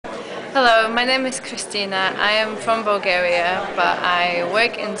Hello, my name is Kristina. I am from Bulgaria, but I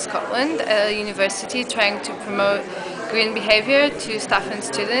work in Scotland at a university trying to promote green behaviour to staff and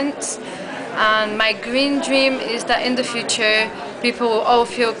students. And my green dream is that in the future people will all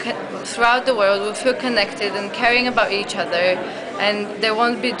feel, throughout the world, will feel connected and caring about each other, and they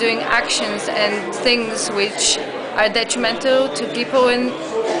won't be doing actions and things which are detrimental to people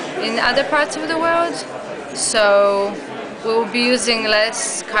in other parts of the world. So we will be using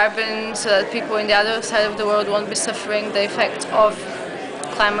less carbon so that people in the other side of the world won't be suffering the effects of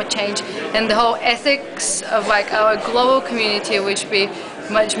climate change, and the whole ethics of like our global community which be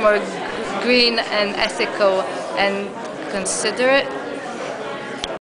much more green and ethical and considerate.